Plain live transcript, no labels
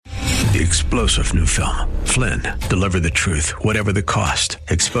The explosive new film, Flynn, Deliver the Truth, Whatever the Cost,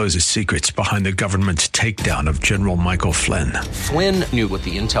 exposes secrets behind the government's takedown of General Michael Flynn. Flynn knew what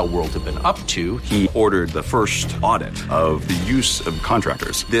the intel world had been up to. He ordered the first audit of the use of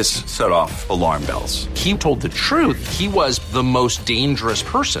contractors. This set off alarm bells. He told the truth. He was the most dangerous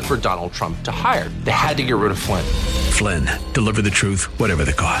person for Donald Trump to hire. They had to get rid of Flynn. Flynn, Deliver the Truth, Whatever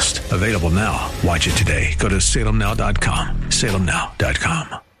the Cost. Available now. Watch it today. Go to salemnow.com.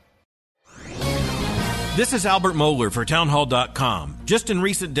 salemnow.com. This is Albert Mohler for townhall.com. Just in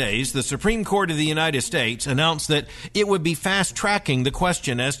recent days, the Supreme Court of the United States announced that it would be fast-tracking the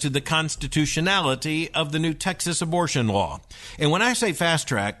question as to the constitutionality of the new Texas abortion law. And when I say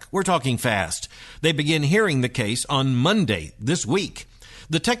fast-track, we're talking fast. They begin hearing the case on Monday this week.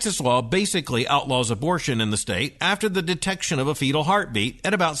 The Texas law basically outlaws abortion in the state after the detection of a fetal heartbeat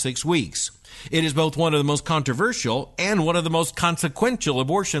at about 6 weeks. It is both one of the most controversial and one of the most consequential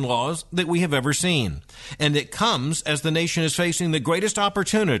abortion laws that we have ever seen. And it comes as the nation is facing the greatest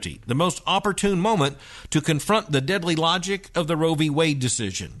opportunity, the most opportune moment to confront the deadly logic of the Roe v. Wade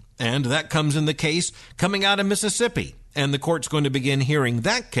decision. And that comes in the case coming out of Mississippi. And the court's going to begin hearing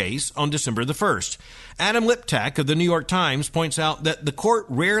that case on December the 1st. Adam Liptak of the New York Times points out that the court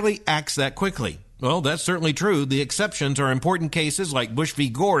rarely acts that quickly. Well, that's certainly true. The exceptions are important cases like Bush v.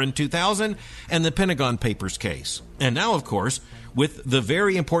 Gore in 2000 and the Pentagon Papers case. And now, of course, with the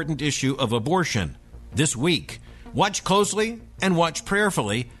very important issue of abortion this week. Watch closely and watch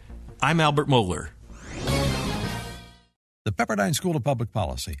prayerfully. I'm Albert Mohler. The Pepperdine School of Public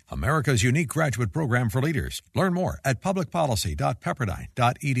Policy, America's unique graduate program for leaders. Learn more at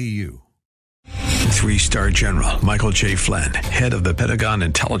publicpolicy.pepperdine.edu. 3-star General Michael J. Flynn, head of the Pentagon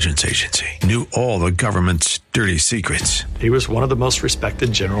Intelligence Agency, knew all the government's dirty secrets. He was one of the most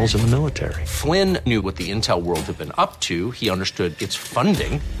respected generals in the military. Flynn knew what the intel world had been up to. He understood its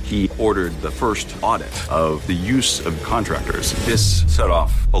funding. He ordered the first audit of the use of contractors. This set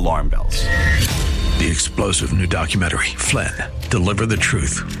off alarm bells. The explosive new documentary, Flynn, Deliver the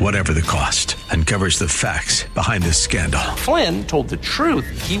Truth, Whatever the Cost, uncovers the facts behind this scandal. Flynn told the truth.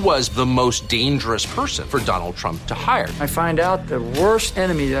 He was the most dangerous person for Donald Trump to hire. I find out the worst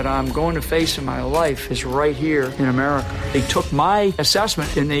enemy that I'm going to face in my life is right here in America. They took my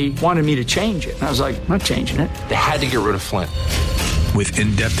assessment and they wanted me to change it. And I was like, I'm not changing it. They had to get rid of Flynn. With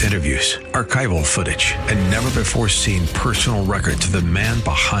in-depth interviews, archival footage, and never-before-seen personal records of the man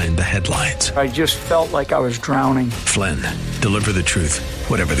behind the headlines. I just felt like I was drowning. Flynn, Deliver the Truth,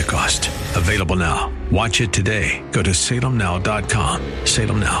 Whatever the Cost. Available now. Watch it today. Go to salemnow.com.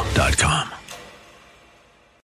 salemnow.com.